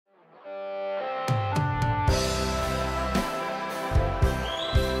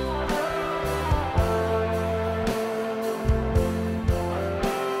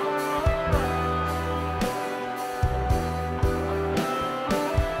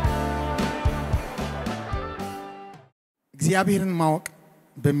እግዚአብሔርን ማወቅ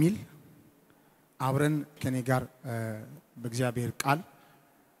በሚል አብረን ከኔ ጋር በእግዚአብሔር ቃል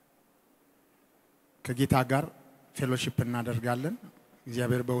ከጌታ ጋር ፌሎሺፕ እናደርጋለን።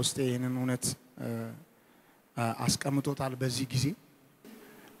 እግዚአብሔር በውስጤ ይሄንን እውነት አስቀምጦታል። በዚህ ጊዜ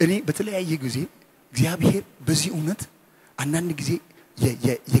እኔ በተለያየ ጊዜ እግዚአብሔር በዚህ እውነት አንዳንድ ጊዜ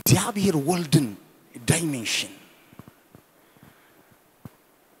የእግዚአብሔር ወልድን dimension,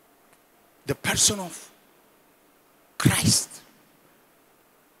 the person of Christ,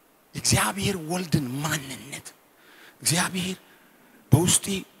 እግዚአብሔር ወልድን ማንነት እግዚአብሔር በውስጤ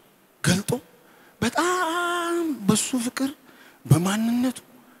ገልጦ በጣም በሱ ፍቅር በማንነቱ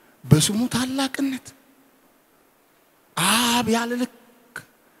በስሙ ታላቅነት አብ ያለ ልክ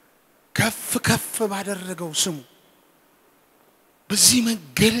ከፍ ከፍ ባደረገው ስሙ በዚህ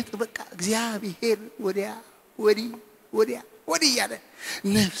መገለጥ በቃ እግዚአብሔር ወዲያ ያለ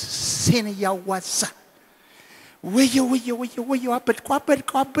ነፍሴን ያዋዛ ወየ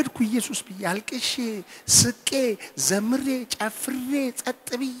አበድኩ ኢየሱስ ቢያልቅሽ ስቄ ዘምሬ ጨፍሬ ጸጥ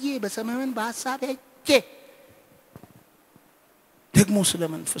ብዬ በሰማያን በሐሳብ ያጄ ደግሞ ስለ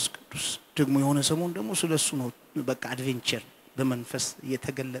መንፈስ ቅዱስ ደግሞ የሆነ ሰሞን ደግሞ ስለሱ ነው በቃ አድቬንቸር በመንፈስ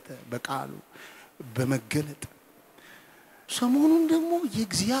የተገለጠ በቃሉ በመገለጥ ሰሞኑን ደግሞ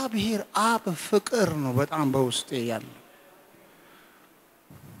የእግዚአብሔር አብ ፍቅር ነው በጣም በውስጤ ያለው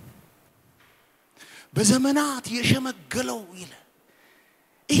በዘመናት የሸመገለው ይለ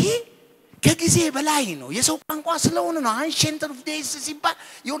ይሄ ከጊዜ በላይ ነው የሰው ቋንቋ ስለሆነ ነው ancient of days ሲባል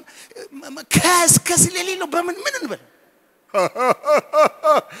ይሁን ከስለሌለው በምን እንበል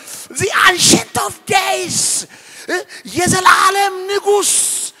the ancient of days የዘላለም ንጉስ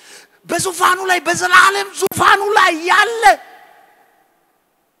በዙፋኑ ላይ በዘላለም ዙፋኑ ላይ ያለ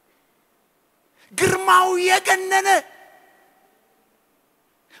ግርማው የገነነ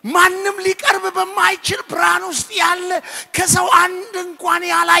ማንንም ሊቀርብ በማይችል ብርሃን ውስጥ ያለ ከሰው አንድ እንኳን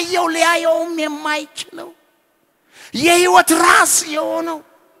ያላየው ሊያየውም የማይችለው የህይወት ራስ የሆነው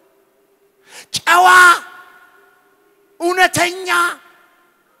ጨዋ እውነተኛ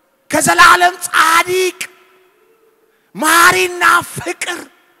ከዘላለም ጻድቅ ማሪና ፍቅር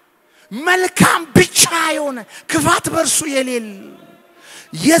መልካም ብቻ የሆነ ክፋት በርሱ የሌለ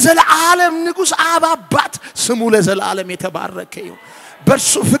የዘላለም ንጉስ አብ አባት ስሙ ለዘላለም የተባረከ ይሁን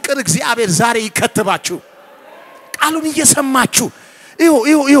በርሱ ፍቅር እግዚአብሔር ዛሬ ይከተባችሁ ቃሉን እየሰማችሁ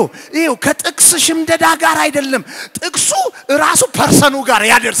እዩ ከጥቅስ ሽምደዳ ጋር አይደለም ጥቅሱ ራሱ ፐርሰኑ ጋር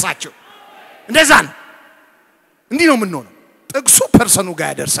ያደርሳችሁ እንደዛ ነው እንዲህ ነው የምንሆነው ጥቅሱ ፐርሰኑ ጋር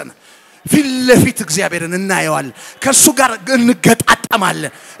ያደርሰናል ፊት እግዚአብሔርን እናየዋለን ከሱ ጋር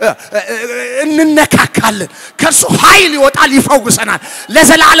እንገጣጣማለን እንነካካለን ከሱ ኃይል ይወጣል ይፈውሰናል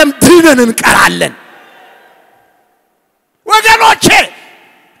ለዘላለም ድነን እንቀራለን ወገኖቼ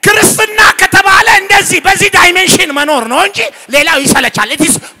ክርስትና ከተባለ እንደዚህ በዚህ ዳይሜንሽን መኖር ነው እንጂ ሌላው ይሰለቻል it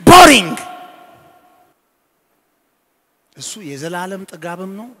is boring እሱ የዘላለም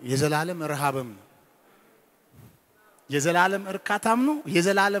ጥጋብም ነው የዘላለም ረሃብም ነው የዘላለም እርካታም ነው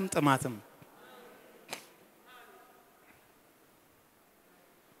የዘላለም ጥማትም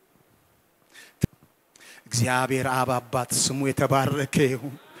እግዚአብሔር አብ አባት ስሙ የተባረከ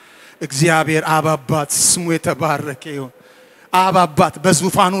ይሁን እግዚአብሔር አብ አባት ስሙ የተባረከ ይሁን አብ አባት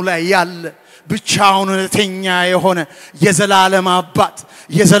በዙፋኑ ላይ ያለ ብቻውን እውነተኛ የሆነ የዘላለም አባት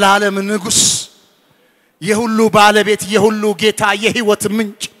የዘላለም ንጉስ የሁሉ ባለቤት የሁሉ ጌታ የህይወት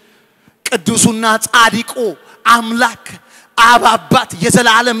ምንጭ ቅዱስና ጻድቁ አምላክ አብ አባት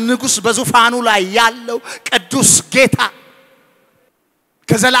የዘላለም ንጉስ በዙፋኑ ላይ ያለው ቅዱስ ጌታ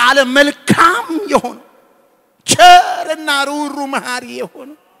ከዘላለም መልካም የሆነ ቸርና ሩሩ መሐሪ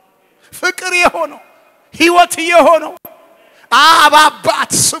የሆነ ፍቅር የሆነ ህይወት የሆነ አብ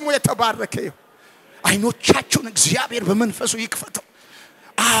አባት ስሙ የተባረከ ይሁን አይኖቻችሁን እግዚአብሔር በመንፈሱ ይክፈተው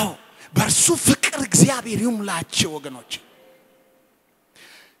አዎ በርሱ ፍቅር እግዚአብሔር ይሙላችሁ ወገኖች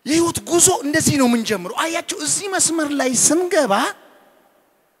የህይወት ጉዞ እንደዚህ ነው ምን ጀምሮ አያችሁ እዚህ መስመር ላይ ስንገባ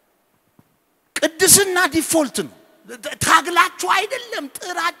ቅድስና ዲፎልት ነው ታግላችሁ አይደለም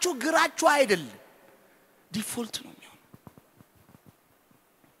ጥራችሁ ግራችሁ አይደለም ዲፎልት ነው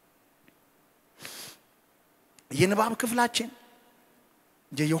የንባብ ክፍላችን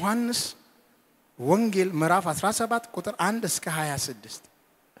የዮሐንስ ወንጌል ምዕራፍ 17 ቁጥር 1 እስከ 26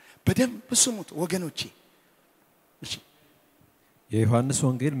 በደንብ ስሙት ወገኖቼ እሺ የዮሐንስ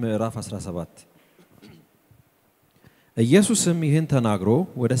ወንጌል ምዕራፍ 17 ኢየሱስም ይህን ተናግሮ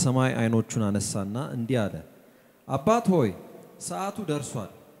ወደ ሰማይ አይኖቹን አነሳና እንዲህ አለ አባት ሆይ ሰዓቱ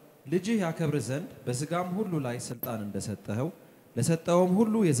ደርሷል ልጅህ ያከብር ዘንድ በስጋም ሁሉ ላይ ስልጣን እንደሰጠኸው ለሰጠውም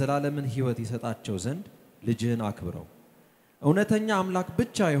ሁሉ የዘላለምን ሕይወት ይሰጣቸው ዘንድ ልጅህን አክብረው እውነተኛ አምላክ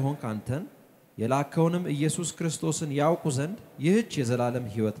ብቻ ይሆን ካንተን የላከውንም ኢየሱስ ክርስቶስን ያውቁ ዘንድ ይህች የዘላለም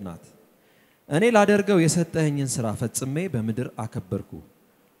ሕይወት ናት። እኔ ላደርገው የሰጠኸኝን ሥራ ፈጽሜ በምድር አከበርኩ።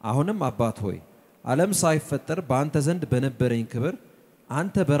 አሁንም አባት ሆይ ዓለም ሳይፈጠር በአንተ ዘንድ በነበረኝ ክብር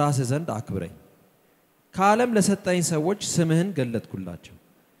አንተ በራስህ ዘንድ አክብረኝ። ከዓለም ለሰጠኝ ሰዎች ስምህን ገለጥኩላቸው።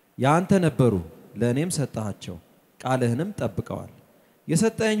 ያንተ ነበሩ፣ ለእኔም ሰጠሃቸው፣ ቃልህንም ጠብቀዋል።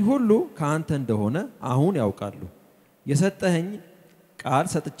 የሰጠኸኝ ሁሉ ከአንተ እንደሆነ አሁን ያውቃሉ። የሰጠኸኝ ቃል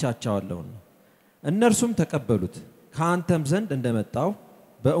ሰጥቻቸዋለሁና እነርሱም ተቀበሉት። ከአንተም ዘንድ እንደመጣው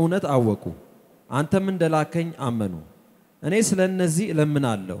በእውነት አወቁ፣ አንተም እንደላከኝ አመኑ። እኔ ስለ እነዚህ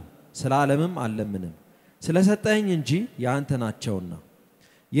እለምናለሁ፣ ስለ ዓለምም አልለምንም፣ ስለ ሰጠኸኝ እንጂ ያንተ ናቸውና።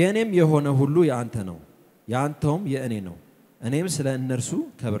 የእኔም የሆነ ሁሉ ያንተ ነው፣ ያንተውም የእኔ ነው። እኔም ስለ እነርሱ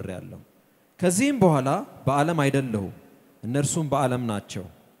ከብሬአለሁ። ከዚህም በኋላ በዓለም አይደለሁም፣ እነርሱም በዓለም ናቸው፣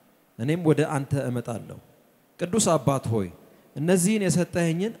 እኔም ወደ አንተ እመጣለሁ። ቅዱስ አባት ሆይ እነዚህን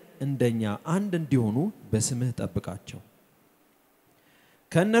የሰጠኸኝን እንደኛ አንድ እንዲሆኑ በስምህ ጠብቃቸው።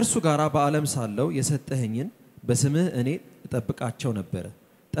 ከእነርሱ ጋር በዓለም ሳለው የሰጠኸኝን በስምህ እኔ እጠብቃቸው ነበረ፣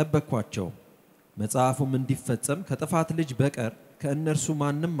 ጠበቅኳቸው። መጽሐፉም እንዲፈጸም ከጥፋት ልጅ በቀር ከእነርሱ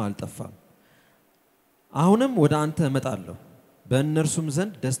ማንም አልጠፋም። አሁንም ወደ አንተ እመጣለሁ፣ በእነርሱም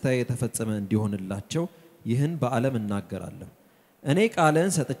ዘንድ ደስታዬ የተፈጸመ እንዲሆንላቸው ይህን በዓለም እናገራለሁ። እኔ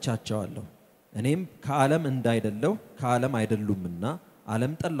ቃልህን ሰጥቻቸዋለሁ። እኔም ከዓለም እንዳይደለሁ ከዓለም አይደሉምና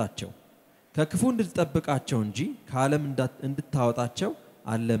ዓለም ጠላቸው። ከክፉ እንድትጠብቃቸው እንጂ ከዓለም እንድታወጣቸው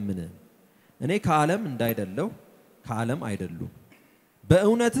አልለምንህም። እኔ ከዓለም እንዳይደለሁ ከዓለም አይደሉም።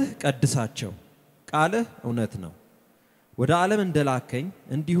 በእውነትህ ቀድሳቸው፣ ቃልህ እውነት ነው። ወደ ዓለም እንደላከኝ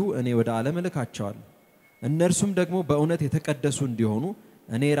እንዲሁ እኔ ወደ ዓለም እልካቸዋለሁ። እነርሱም ደግሞ በእውነት የተቀደሱ እንዲሆኑ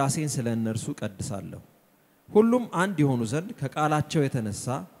እኔ ራሴን ስለ እነርሱ ቀድሳለሁ። ሁሉም አንድ የሆኑ ዘንድ ከቃላቸው የተነሳ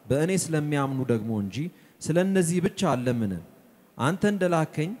በእኔ ስለሚያምኑ ደግሞ እንጂ ስለ እነዚህ ብቻ አልለምንም። አንተ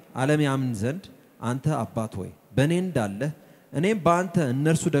እንደላከኝ ዓለም ያምን ዘንድ አንተ አባት ሆይ በእኔ እንዳለህ እኔም በአንተ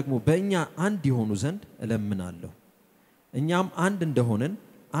እነርሱ ደግሞ በእኛ አንድ የሆኑ ዘንድ እለምናለሁ። እኛም አንድ እንደሆንን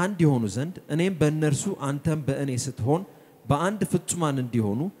አንድ የሆኑ ዘንድ እኔም በእነርሱ አንተም በእኔ ስትሆን በአንድ ፍጹማን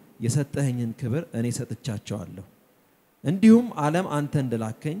እንዲሆኑ የሰጠኸኝን ክብር እኔ ሰጥቻቸዋለሁ። እንዲሁም ዓለም አንተ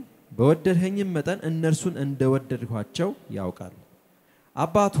እንደላከኝ በወደድኸኝም መጠን እነርሱን እንደወደድኋቸው ያውቃል።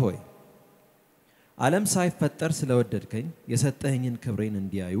 አባት ሆይ ዓለም ሳይፈጠር ስለወደድከኝ የሰጠኸኝን ክብሬን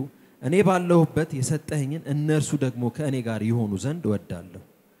እንዲያዩ እኔ ባለሁበት የሰጠኸኝን እነርሱ ደግሞ ከእኔ ጋር ይሆኑ ዘንድ እወዳለሁ።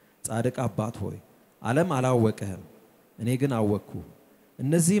 ጻድቅ አባት ሆይ ዓለም አላወቀህም፣ እኔ ግን አወቅኩ።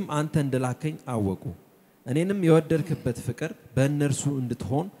 እነዚህም አንተ እንደላከኝ አወቁ። እኔንም የወደድክበት ፍቅር በእነርሱ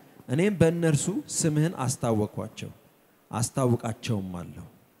እንድትሆን እኔም በእነርሱ ስምህን አስታወቅኳቸው፣ አስታውቃቸውም አለሁ።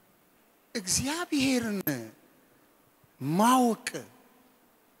 እግዚአብሔርን ማወቅ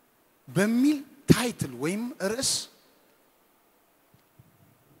በሚል ታይትል ወይም ርዕስ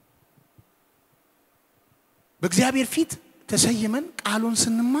በእግዚአብሔር ፊት ተሰይመን ቃሉን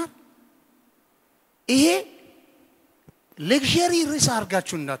ስንማር ይሄ ለግዠሪ ርዕስ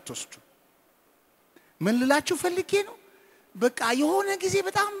አድርጋችሁ እንዳትወስዱ። ምን ልላችሁ ፈልጌ ነው? በቃ የሆነ ጊዜ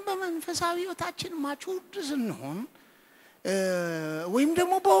በጣም በመንፈሳዊ ሕይወታችን ማቹርድ ስንሆን ወይም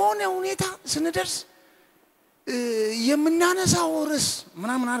ደግሞ በሆነ ሁኔታ ስንደርስ የምናነሳው ርዕስ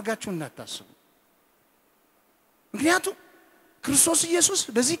ምናምን አድርጋችሁ እንዳታስቡ። ምክንያቱም ክርስቶስ ኢየሱስ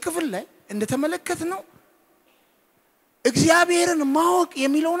በዚህ ክፍል ላይ እንደተመለከትነው እግዚአብሔርን ማወቅ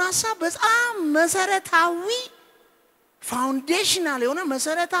የሚለውን ሐሳብ በጣም መሰረታዊ ፋውንዴሽናል የሆነ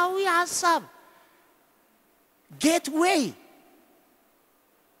መሰረታዊ ሐሳብ ጌትዌይ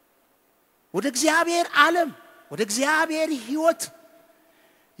ወደ እግዚአብሔር ዓለም ወደ እግዚአብሔር ሕይወት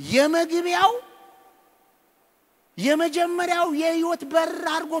የመግቢያው የመጀመሪያው የሕይወት በር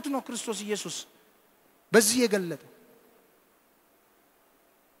አድርጎት ነው ክርስቶስ ኢየሱስ በዚህ የገለጠው።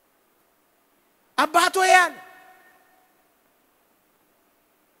 አባት ሆይ ያለ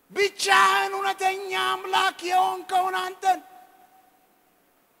ብቻህን እውነተኛ አምላክ የሆንከውን አንተን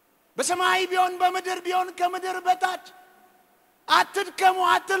በሰማይ ቢሆን በምድር ቢሆን ከምድር በታች አትድከሙ፣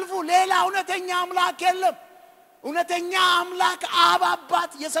 አትልፉ። ሌላ እውነተኛ አምላክ የለም። እውነተኛ አምላክ አብ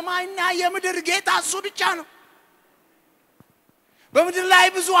አባት የሰማይና የምድር ጌታ እሱ ብቻ ነው። በምድር ላይ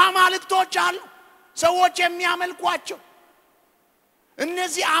ብዙ አማልክቶች አሉ ሰዎች የሚያመልኳቸው።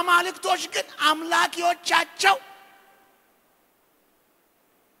 እነዚህ አማልክቶች ግን አምላኪዎቻቸው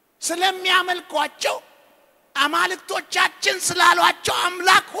ስለሚያመልኳቸው አማልክቶቻችን ስላሏቸው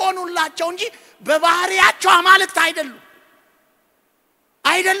አምላክ ሆኑላቸው እንጂ በባህሪያቸው አማልክት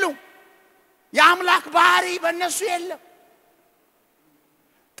አይደሉም። የአምላክ ባህሪ በእነሱ የለም።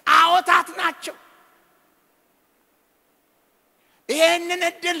 ጣዖታት ናቸው። ይሄንን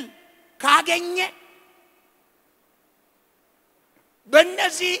እድል ካገኘ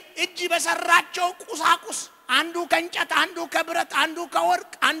በእነዚህ እጅ በሰራቸው ቁሳቁስ አንዱ ከእንጨት አንዱ ከብረት አንዱ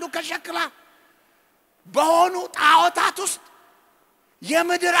ከወርቅ አንዱ ከሸክላ በሆኑ ጣዖታት ውስጥ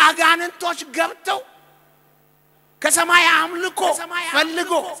የምድር አጋንንቶች ገብተው ከሰማይ አምልኮ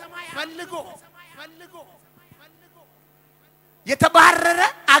ፈልጎ የተባረረ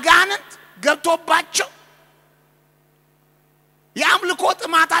አጋንንት ገብቶባቸው የአምልኮ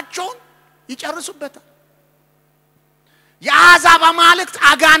ጥማታቸውን ይጨርሱበታል የአሕዛብ አማልክት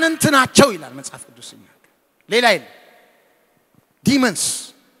አጋንንት ናቸው ይላል መጽሐፍ ቅዱስ ሌላ ይል ዲመንስ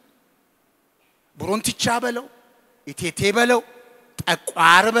ብሮንቲቻ በለው ኢቴቴ በለው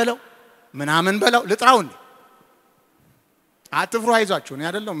ጠቋር በለው ምናምን በለው ልጥራው እንዴ አትፍሩ አይዟችሁ ነው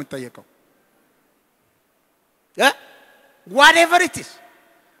አይደለም የምትጠየቀው whatever it is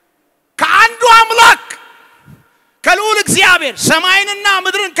ከአንዱ አምላክ ከልዑል እግዚአብሔር ሰማይንና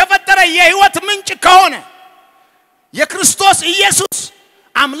ምድርን ከፈጠረ የሕይወት ምንጭ ከሆነ የክርስቶስ ኢየሱስ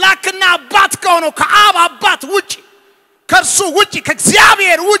አምላክና አባት ከሆነው ከአብ አባት ውጪ ከእርሱ ውጪ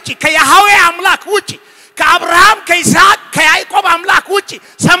ከእግዚአብሔር ውጪ ከያህዌ አምላክ ውጪ ከአብርሃም ከይስሐቅ ከያዕቆብ አምላክ ውጪ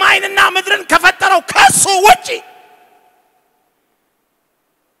ሰማይንና ምድርን ከፈጠረው ከሱ ውጪ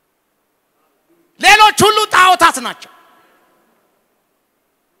ሌሎች ሁሉ ጣዖታት ናቸው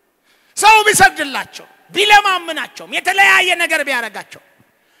ሰው ቢሰግድላቸው ቢለማምናቸው የተለያየ ነገር ቢያረጋቸው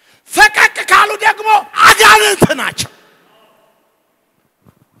ፈቀቅ ካሉ ደግሞ አጋንንት ናቸው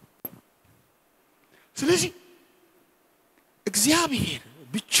ስለዚህ እግዚአብሔር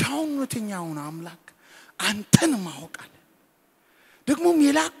ብቻውን እውነተኛውን አምላክ አንተን ማወቅ አለ ደግሞም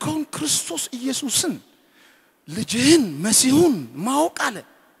የላከውን ክርስቶስ ኢየሱስን ልጅህን መሲሁን ማወቅ አለ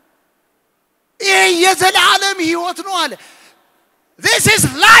ይሄ የዘላለም ሕይወት ነው አለ this is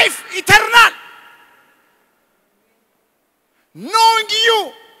life eternal knowing you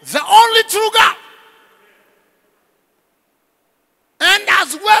the only true God and as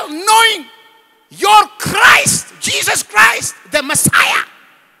well knowing your Christ Jesus Christ the Messiah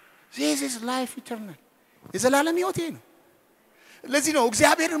this is life eternal የዘላለም ሕይወት ነው ለዚህ ነው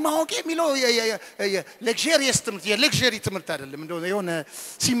እግዚአብሔርን ማወቅ የሚለው የለግዠሪየስ ትምህርት የለግዠሪ ትምህርት አይደለም እንደው የሆነ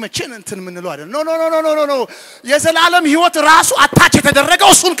ሲመቸን እንትን ምን ነው አይደል ኖ የዘላለም ሕይወት ራሱ አታች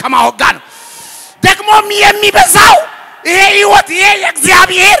የተደረገው እሱን ከማወቅ ጋር ነው ደግሞም የሚበዛው ይሄ ሕይወት ይሄ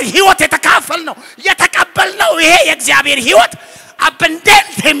የእግዚአብሔር ሕይወት የተካፈል ነው የተቀበል ነው ይሄ የእግዚአብሔር ሕይወት abundant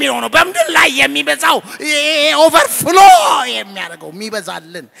የሚሆነው በምድር ላይ የሚበዛው ኦቨርፍሎ የሚያደርገው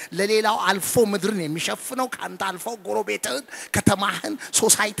የሚበዛልን ለሌላው አልፎ ምድርን የሚሸፍነው ካንተ አልፎ ጎረቤትህን ከተማህን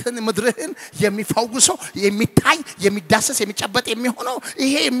ሶሳይቲህን ምድርህን የሚፈውሰው የሚታይ የሚዳሰስ የሚጨበጥ የሚሆነው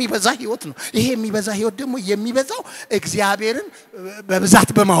ይሄ የሚበዛ ሕይወት ነው ይሄ የሚበዛ ሕይወት ደግሞ የሚበዛው እግዚአብሔርን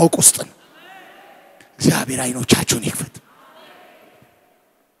በብዛት በማወቅ ውስጥ ነው እግዚአብሔር አይኖቻችሁን ይክፈት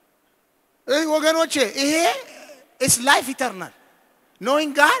ወገኖቼ ይሄ is life eternal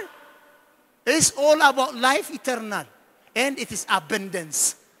knowing God is all about life eternal and it is abundance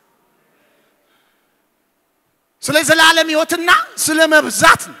ስለ ዘላለም ሕይወትና ስለ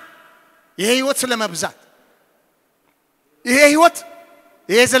መብዛት ይሄ ሕይወት ስለ መብዛት ይሄ ሕይወት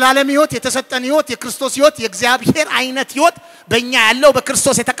ይሄ ዘላለም ሕይወት የተሰጠን ሕይወት የክርስቶስ ሕይወት የእግዚአብሔር አይነት ሕይወት በእኛ ያለው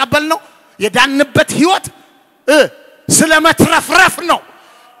በክርስቶስ የተቀበልነው የዳንበት ሕይወት ስለ መትረፍረፍ ነው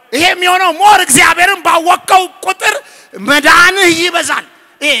ይሄ የሚሆነው ሞር እግዚአብሔርን ባወቀው ቁጥር መዳንህ ይበዛል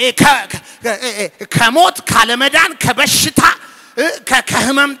ከሞት ካለመዳን ከበሽታ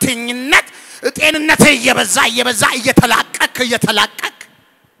ከህመምተኝነት ጤንነት እየበዛ እየተላቀቅ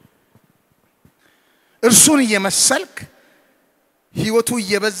እርሱን እየመሰልክ ሕይወቱ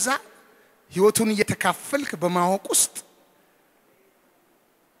እየበዛ ሕይወቱን እየተካፈልክ በማወቅ ውስጥ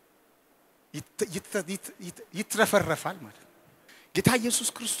ይትረፈረፋል ማለት ጌታ ኢየሱስ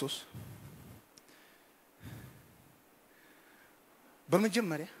ክርስቶስ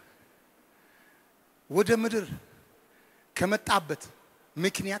በመጀመሪያ ወደ ምድር ከመጣበት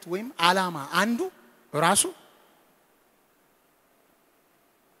ምክንያት ወይም ዓላማ አንዱ ራሱ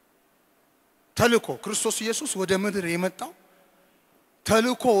ተልኮ ክርስቶስ ኢየሱስ ወደ ምድር የመጣው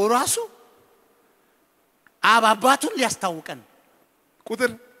ተልኮ ራሱ አባቱን ሊያስታውቀን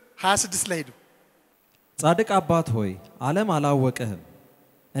ቁጥር 26 ላይ ሄዱ ጻድቅ አባት ሆይ ዓለም አላወቀህም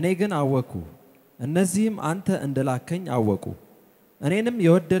እኔ ግን አወኩ እነዚህም አንተ እንደላከኝ አወቁ እኔንም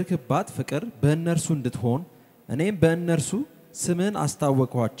የወደድክባት ፍቅር በእነርሱ እንድትሆን እኔም በእነርሱ ስምን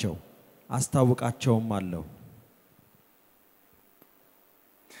አስታውቃቸውም አለው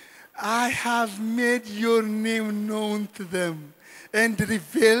I have made your name known to them and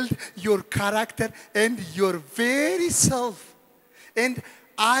revealed your character and your very self and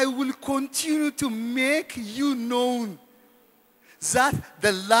I will continue to make you known that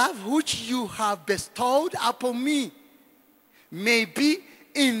the love which you have bestowed upon me may be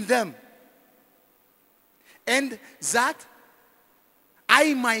in them and that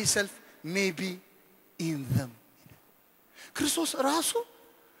I myself may be in them ክርስቶስ ራሱ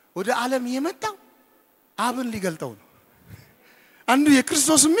ወደ ዓለም የመጣው አብን ሊገልጠው ነው አንዱ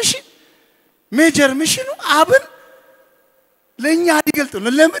የክርስቶስ ሚሽን ሜጀር ሚሽኑ አብን ለኛ ሊገልጥ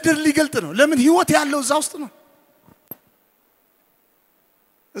ነው ለምድር ሊገልጥ ነው ለምን ህይወት ያለው እዛ ውስጥ ነው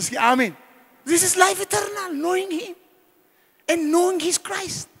እስኪ አሜን this is life eternal knowing him and knowing his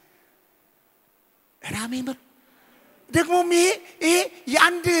Christ አሜን ደግሞ ይሄ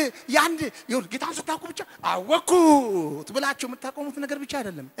ያንድ ይሁን ጌታን ስታውቁ ብቻ አወኩት ብላችሁ የምታቆሙት ነገር ብቻ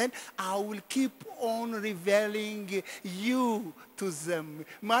አይደለም and I will keep on revealing you to them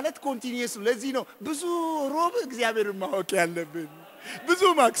ማለት continuous ለዚህ ነው ብዙ ሮብ እግዚአብሔርን ማወቅ ያለብን ብዙ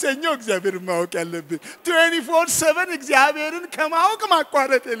ማክሰኞ እግዚአብሔርን ማወቅ ያለብን 24/7 እግዚአብሔርን ከማወቅ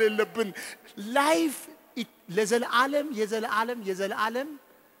ማቋረጥ የሌለብን ላይፍ ለዘላለም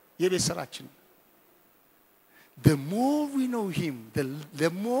የቤሰራችን The more we know him, the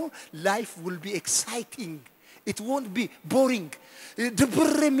more life will be exciting. It won't be boring. The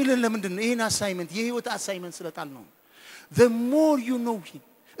burre milen lemendን ይሄን assignment የህይወት assignment ስለጣል ነው. The more you know him.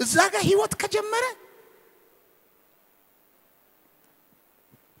 እዛ ጋር ህይወት ከጀመረ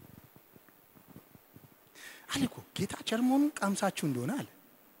አልኩ ጌታ ቸርሞን ቀምሳችሁ እንደሆነ አለ.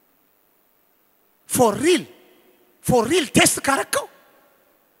 For real test ካረከው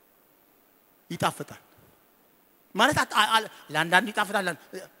ይጣፍጣል. ማለት ለአንዳንድ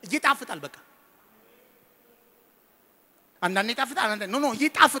ይጣፍጣል በቃ አንዳንድ ይጣፍጣል አንዳንድ ኖ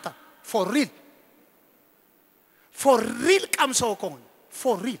ይጣፍጣል for real ቀምሰው ከሆነ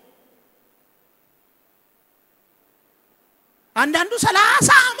for real አንዳንዱ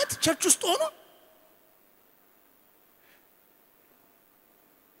 30 ዓመት ቸርች ውስጥ ሆኖ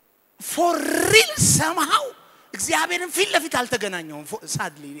for real somehow እግዚአብሔርን ፊት ለፊት አልተገናኘውም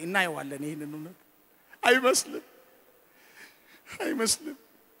sadly እናየዋለን ይሄንን ነው አይመስልም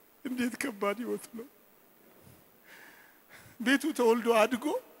እንዴት ከባድ ህይወት ነው ቤቱ ተወልዶ አድጎ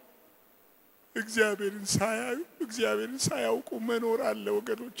እግዚአብሔርን ሳያውቁ መኖር አለ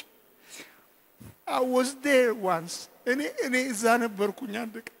ወገኖች I was there once እኔ እዛ ነበርኩኝ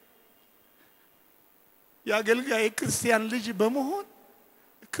አንድ ቀን ያገልጋይ ክርስቲያን ልጅ በመሆን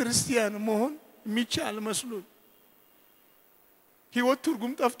ክርስቲያን መሆን የሚቻል መስሎኝ ህይወት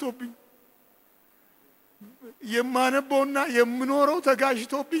ትርጉም ጠፍቶብኝ የማነበውና የምኖረው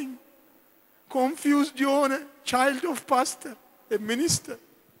ተጋጅቶብኝ confused የሆነ child of pastor a minister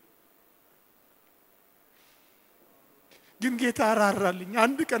ግን ጌታ አራራልኝ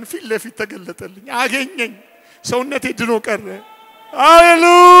አንድ ቀን ፊት ለፊት ተገለጠልኝ አገኘኝ ሰውነቴ ድኖ ቀረ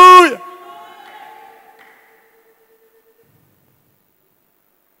ሃሌሉያ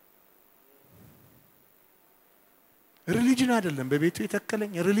ሪሊጅን አይደለም በቤቱ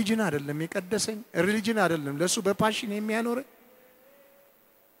የተከለኝ ሪሊጅን አይደለም የቀደሰኝ ሪሊጅን አይደለም ለሱ በፓሽን የሚያኖረኝ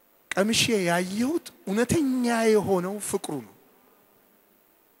ቀምሼ ያየሁት እውነተኛ የሆነው ፍቅሩ ነው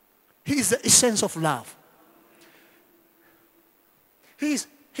he is the essence of love he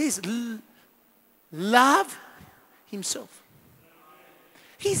is love himself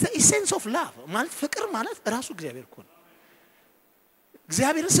he is the essence of love ማለት ፍቅር ማለት ራሱ እግዚአብሔር እኮ ነው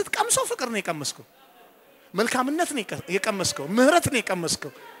እግዚአብሔርን ስትቀምሰው ፍቅር ነው የቀመስከው መልካምነት ነው የቀመስከው ምህረት ነው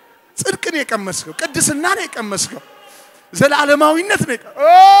የቀመስከው ጽድቅ ነው የቀመስከው ቅድስና ነው የቀመስከው ዘላለማዊነት ነው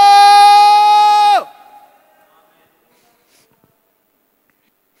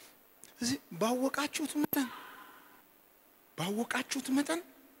እዚህ ባወቃችሁት መጠን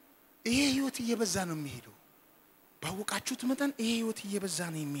ይሄ ህይወት እየበዛ ነው የሚሄደው ባወቃችሁት መጠን ይሄ ህይወት እየበዛ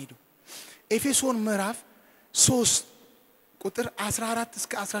ነው የሚሄደው ኤፌሶን ምዕራፍ 3 ቁጥር 14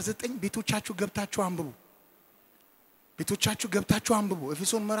 እስከ 19 ቤቶቻችሁ ገብታችሁ አንብቡ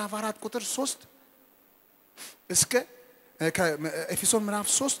ኤፌሶን ምዕራፍ 4 ቁጥር 3 እስከ ኤፌሶን ምዕራፍ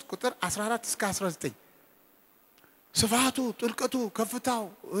 3 ቁጥር 14 እስከ 19 ስፋቱ ጥልቀቱ ከፍታው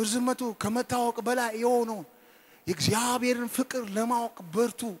ርዝመቱ ከመታወቅ በላይ የሆነው የእግዚአብሔርን ፍቅር ለማወቅ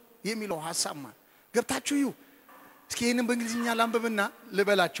በርቱ የሚለው ሐሳብ ማለት ገብታችሁ እዩ እስኪ ይሄንን በእንግሊዝኛ ላንብብና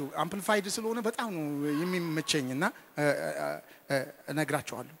ልበላችሁ አምፕሊፋይድ ስለሆነ በጣም ነው የሚመቸኝና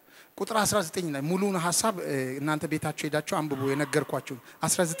እነግራችኋለሁ ቁጥር 19 ላይ ሙሉውን ሐሳብ እናንተ ቤታችሁ ሄዳችሁ አንብቡ የነገርኳችሁ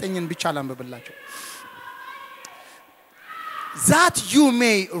 19ን ብቻ ላንብብላችሁ that you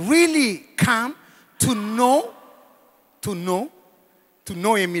may really come to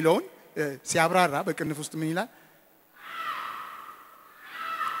know የሚለውን ሲያብራራ በቅንፍ ውስጥ ምን ይላል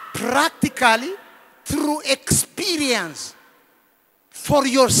practically through experience for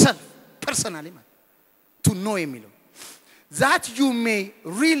yourself personally to know የሚለው that you may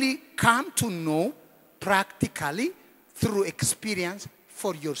really come to know practically through experience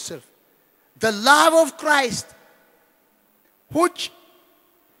for yourself. The love of Christ, which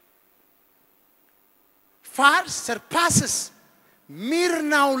far surpasses mere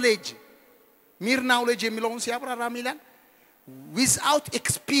knowledge. Mere knowledge የሚለውን ሲያብራራ ሚላን without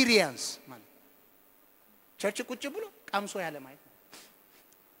experience ማለት ቸርች ቁጭ ብሎ ቀምሶ ያለ ማለት ነው።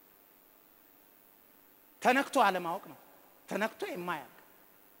 ተነክቶ አለማወቅ ነው። ተነክቶ የማያውቅ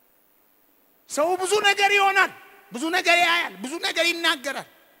ሰው ብዙ ነገር ይሆናል፣ ብዙ ነገር ያያል፣ ብዙ ነገር ይናገራል።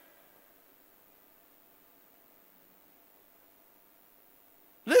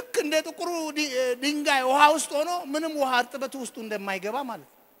 ልክ እንደ ጥቁሩ ድንጋይ ውሃ ውስጥ ሆኖ ምንም ውሃ እርጥበት ውስጥ እንደማይገባ ማለት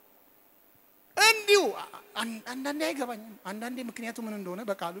ነው። እንዲሁ አንዳንዴ አይገባኝም። አንዳንዴ ምክንያቱ ምን እንደሆነ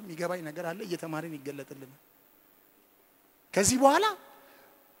በቃሉ የሚገባኝ ነገር አለ፣ እየተማረን ይገለጥልናል። ከዚህ በኋላ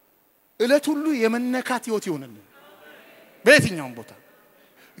እለት ሁሉ የመነካት ህይወት ይሆንልን። በየትኛውም ቦታ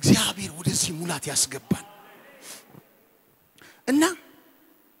እግዚአብሔር ወደዚህ ሙላት ያስገባል እና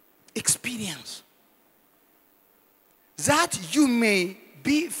experience that you may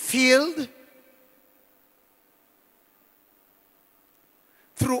be filled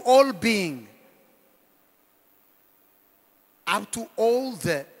through all being up to all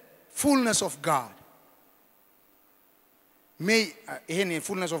the fullness of God. May any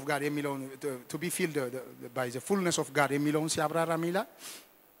fullness of God የሚለውን to be filled by the fullness of God የሚለውን ሲያብራራ ሚላ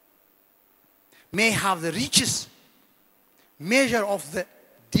may have the richest measure of the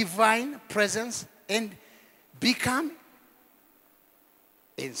divine presence and become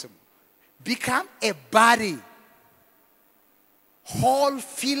a body whole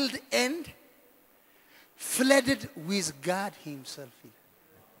filled and flooded with God himself.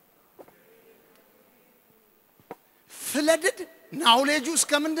 Flooded knowledge us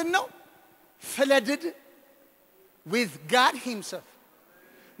ከምንድነው? Flooded with God himself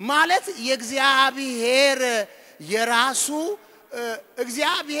ማለት የእግዚአብሔር የራሱ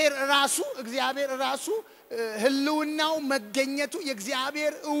እግዚአብሔር ራሱ ህልውናው መገኘቱ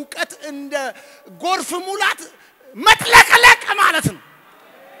የእግዚአብሔር ዕውቀት እንደ ጎርፍ ሙላት መጥለቅለቅ ማለት ነው።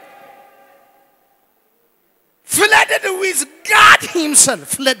 flooded with God himself.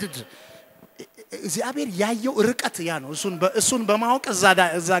 flooded እግዚአብሔር ያየው ርቀት ያ ነው። እሱን በማወቅ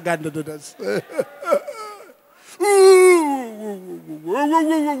እዛ ጋር እንደደረስ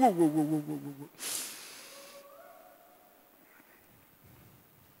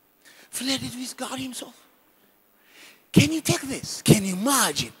flooded with God himself. Can you take this? Can you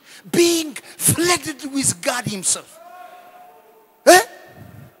imagine being flooded with God himself?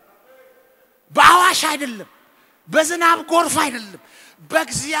 በአዋሽ አይደለም፣ በዝናብ ጎርፍ አይደለም፣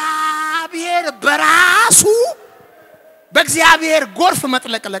 በእግዚአብሔር ጎርፍ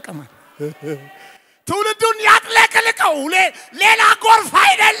መጥለቅለቅ ማለት ትውልዱን ያጥለቀለቀው ሌላ ጎርፍ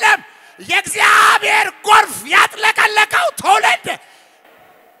አይደለም። የእግዚአብሔር ጎርፍ ያጥለቀለቀው ትውልድ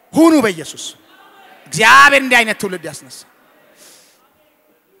ሁኑ በኢየሱስ እግዚአብሔር እንዲህ አይነት ትውልድ ያስነሳ።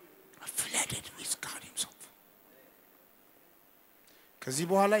 flooded with God himself. ከዚህ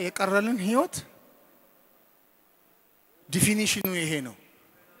በኋላ የቀረልን ህይወት ዲፊኒሽኑ ይሄ ነው።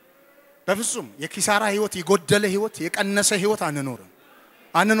 በፍጹም የኪሳራ ህይወት፣ የጎደለ ህይወት፣ የቀነሰ ህይወት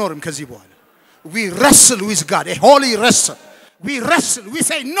አንኖርም ከዚህ በኋላ። we wrestle with God, a holy wrestle. we wrestle, we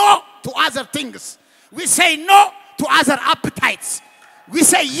say no to other things, we say no to other appetites, we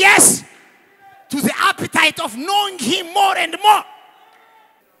say yes to the appetite of knowing him more and more.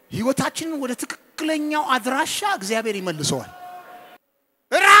 ህይወታችንን ወደ ትክክለኛው አድራሻ እግዚአብሔር ይመልሰዋል።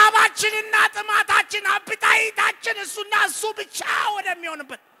 ራባችንና ጥማታችን አፕታይታችን እሱና እሱ ብቻ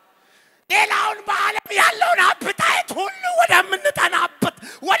ወደሚሆንበት ሌላውን በዓለም ያለውን አፕታይት ሁሉ ወደምንጠናበት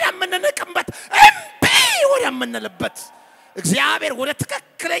ወደምንንቅበት እምቢ ወደምንልበት እግዚአብሔር ወደ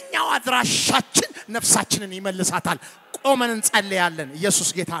ትክክለኛው አድራሻችን ነፍሳችንን ይመልሳታል። ቆመን እንጸልያለን። ኢየሱስ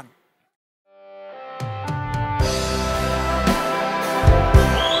ጌታ ነው።